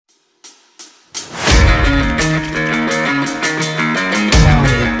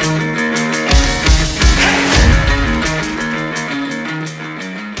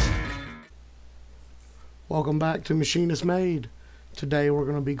Welcome back to Machinist Made. Today we're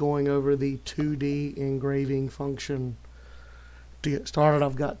going to be going over the 2D engraving function. To get started,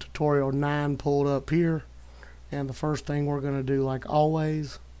 I've got tutorial 9 pulled up here, and the first thing we're going to do, like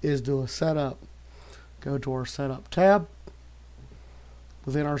always, is do a setup. Go to our setup tab.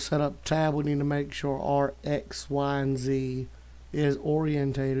 Within our setup tab, we need to make sure our X, Y, and Z is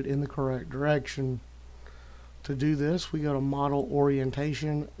orientated in the correct direction. To do this, we go to model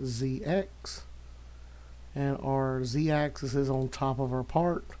orientation ZX, and our Z-axis is on top of our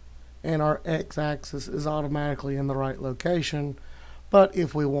part, and our X-axis is automatically in the right location. But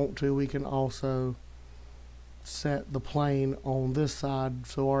if we want to, we can also set the plane on this side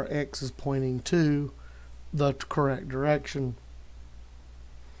so our X is pointing to the correct direction.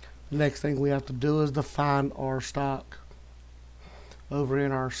 The next thing we have to do is define our stock. Over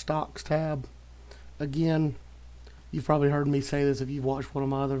in our stocks tab, again, you've probably heard me say this if you've watched one of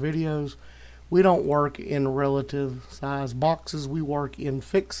my other videos. We don't work in relative size boxes. We work in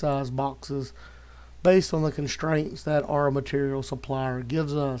fixed size boxes based on the constraints that our material supplier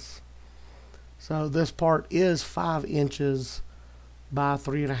gives us. So this part is 5 inches by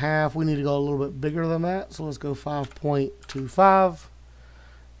 3.5. We need to go a little bit bigger than that. So let's go 5.25.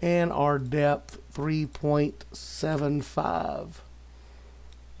 And our depth 3.75.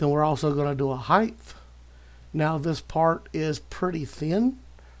 Then we're also going to do a height. Now this part is pretty thin.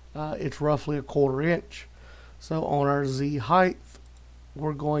 It's roughly 1/4 inch. So on our Z height,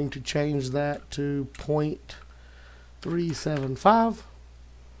 we're going to change that to 0.375.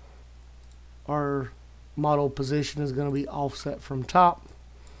 Our model position is going to be offset from top.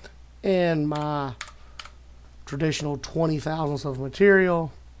 And my traditional 20 thousandths of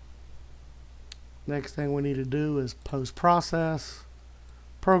material. Next thing we need to do is post-process.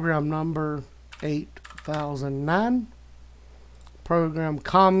 Program number 8009. Program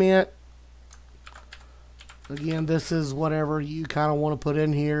comment. Again, this is whatever you kind of want to put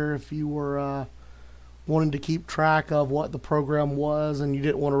in here. If you were wanting to keep track of what the program was and you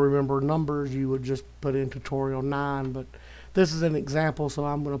didn't want to remember numbers, you would just put in tutorial 9. But this is an example, so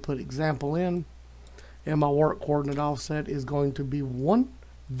I'm going to put example in. And my work coordinate offset is going to be 1.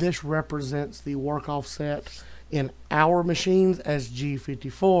 This represents the work offset in our machines as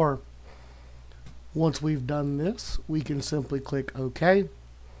G54. Once we've done this, we can simply click OK,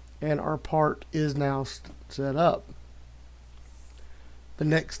 and our part is now set up. The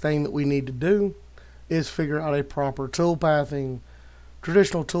next thing that we need to do is figure out a proper tool pathing.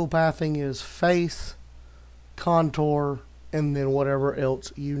 Traditional tool pathing is face, contour, and then whatever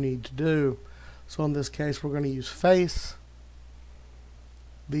else you need to do. So in this case, we're going to use face.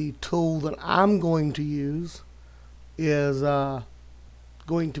 The tool that I'm going to use is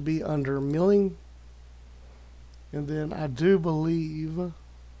going to be under milling. And then I do believe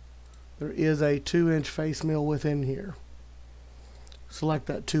there is a 2-inch face mill within here. Select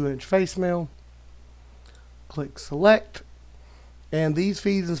that 2-inch face mill. Click select. And these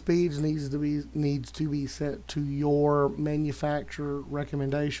feeds and speeds needs to be set to your manufacturer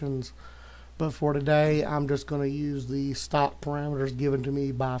recommendations. But for today, I'm just going to use the stock parameters given to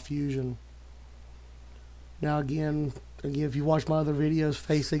me by Fusion. Now again, if you watch my other videos,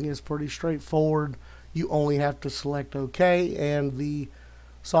 facing is pretty straightforward. You only have to select OK, and the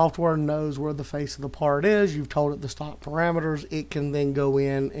software knows where the face of the part is. You've told it the stock parameters. It can then go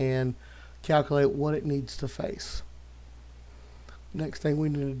in and calculate what it needs to face. Next thing we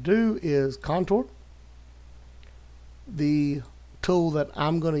need to do is contour. The tool that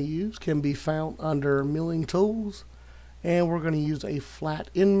I'm going to use can be found under milling tools, and we're going to use a flat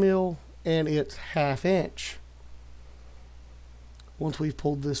end mill, and it's 1/2 inch. Once we've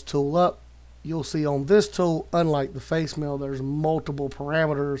pulled this tool up, you'll see on this tool, unlike the face mill, there's multiple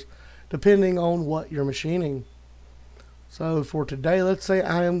parameters depending on what you're machining. So for today, let's say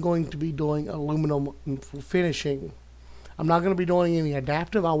I am going to be doing aluminum finishing. I'm not going to be doing any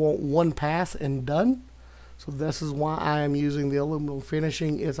adaptive. I want one pass and done. So this is why I am using the aluminum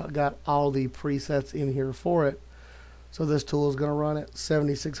finishing. It's got all the presets in here for it. So this tool is going to run at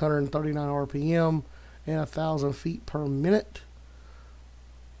 7,639 RPM and 1,000 feet per minute.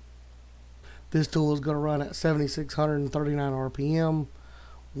 This tool is going to run at 7,639 RPM,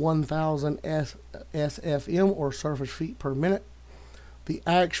 1,000 SFM or surface feet per minute. The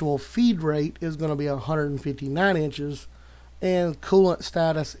actual feed rate is going to be 159 inches, and coolant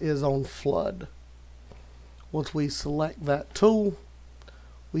status is on flood. Once we select that tool,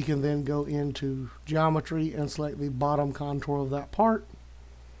 we can then go into geometry and select the bottom contour of that part.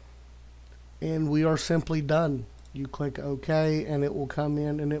 And we are simply done. You click OK, and it will come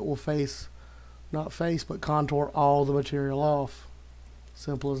in and it will face not face, but contour all the material off.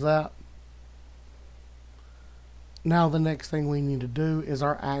 Simple as that. Now the next thing we need to do is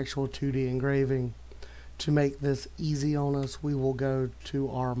our actual 2D engraving. To make this easy on us, we will go to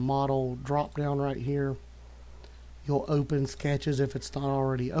our model drop down right here. You'll open sketches if it's not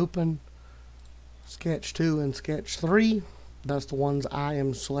already open. Sketch 2 and sketch 3, that's the ones I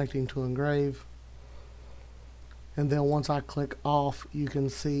am selecting to engrave. And then once I click off, you can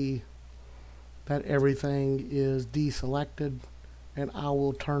see that everything is deselected, and I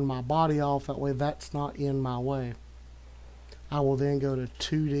will turn my body off, that way that's not in my way. I will then go to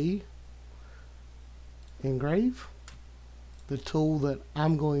 2D Engrave. The tool that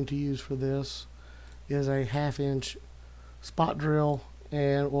I'm going to use for this is a 1/2 inch spot drill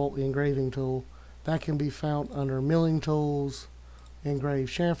and engraving tool. That can be found under milling tools, engrave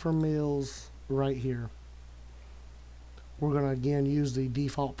chamfer mills right here. We're going to again use the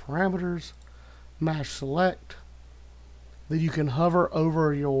default parameters, mash select. Then you can hover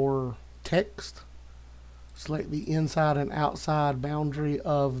over your text, select the inside and outside boundary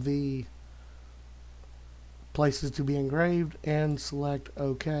of the places to be engraved, and select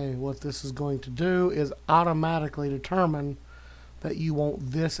OK. What this is going to do is automatically determine that you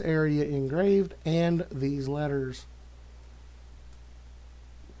want this area engraved and these letters.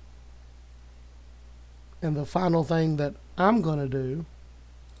 And the final thing that I'm going to do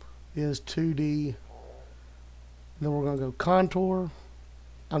is 2D. Then we're going to go contour.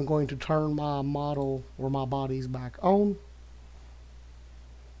 I'm going to turn my model or my bodies back on.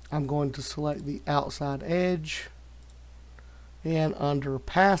 I'm going to select the outside edge, and under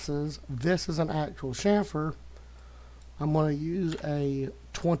passes, this is an actual chamfer. I'm going to use a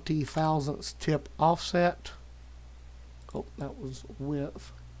 20 thousandths tip offset. Oh, that was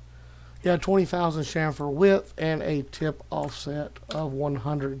width. Yeah, 20 thousandths chamfer width and a tip offset of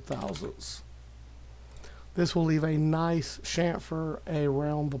 100 thousandths. This will leave a nice chamfer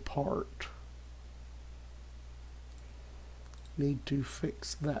around the part. Need to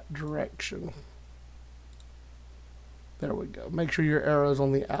fix that direction. There we go. Make sure your arrow's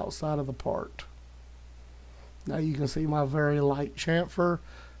on the outside of the part. Now you can see my very light chamfer.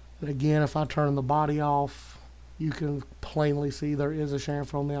 And again, if I turn the body off, you can plainly see there is a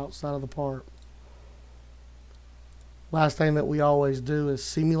chamfer on the outside of the part. Last thing that we always do is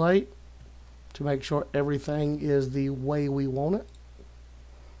simulate to make sure everything is the way we want it.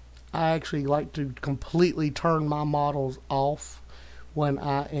 I actually like to completely turn my models off when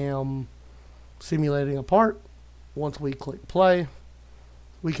I am simulating a part. Once we click play,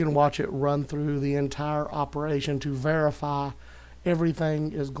 we can watch it run through the entire operation to verify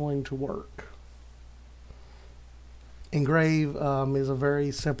everything is going to work. Engrave is a very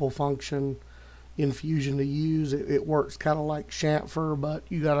simple function in Fusion to use. It works kind of like chamfer, but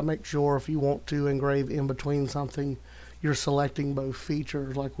you got to make sure if you want to engrave in between something, you're selecting both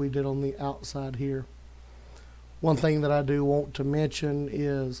features like we did on the outside here. One thing that I do want to mention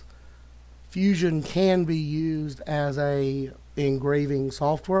is Fusion can be used as a engraving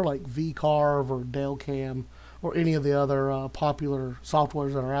software like V Carve or Delcam or any of the other popular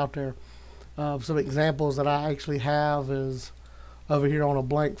softwares that are out there. Some examples that I actually have is over here on a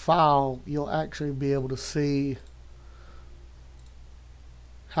blank file. You'll actually be able to see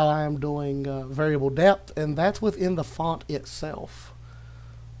how I am doing variable depth, and that's within the font itself.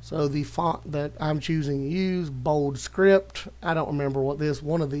 So the font that I'm choosing to use, bold script, I don't remember what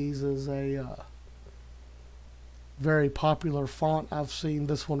one of these is a very popular font. I've seen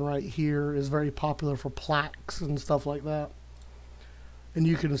this one right here is very popular for plaques and stuff like that. And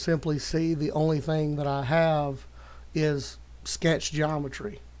you can simply see the only thing that I have is sketch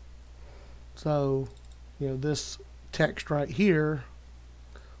geometry. So, you know, this text right here,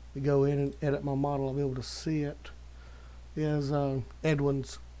 we go in and edit my model, I'll be able to see it, is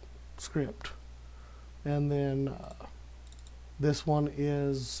Edwin's script. And then this one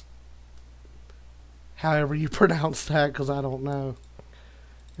is however you pronounce that, because I don't know.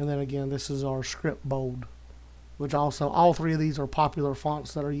 And then again, this is our script bold, which also, all three of these are popular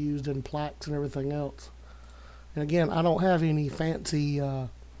fonts that are used in plaques and everything else. And again, I don't have any fancy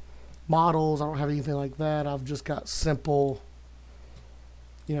models, I don't have anything like that. I've just got simple,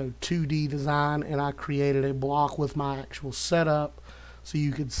 you know, 2D design, and I created a block with my actual setup so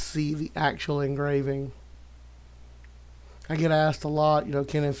you could see the actual engraving. I get asked a lot, you know,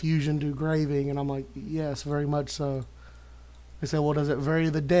 can Infusion do graving? And I'm like, yes, very much so. They say, well, does it vary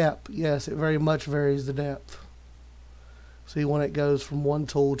the depth? Yes, it very much varies the depth. See, when it goes from one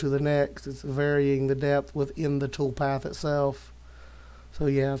tool to the next, it's varying the depth within the toolpath itself. So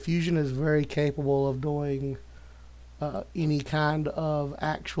yeah, Fusion is very capable of doing any kind of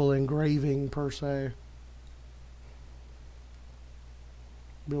actual engraving per se.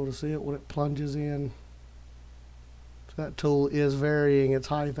 Be able to see it when it plunges in. That tool is varying its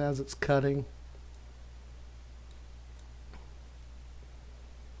height as it's cutting.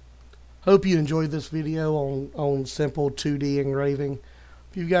 Hope you enjoyed this video on simple 2D engraving.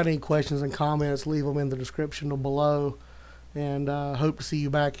 If you've got any questions and comments, leave them in the description below. And hope to see you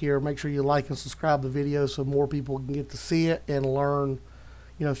back here. Make sure you like and subscribe the video so more people can get to see it and learn,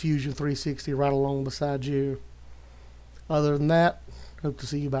 Fusion 360 right along beside you. Other than that, hope to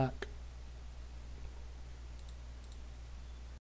see you back.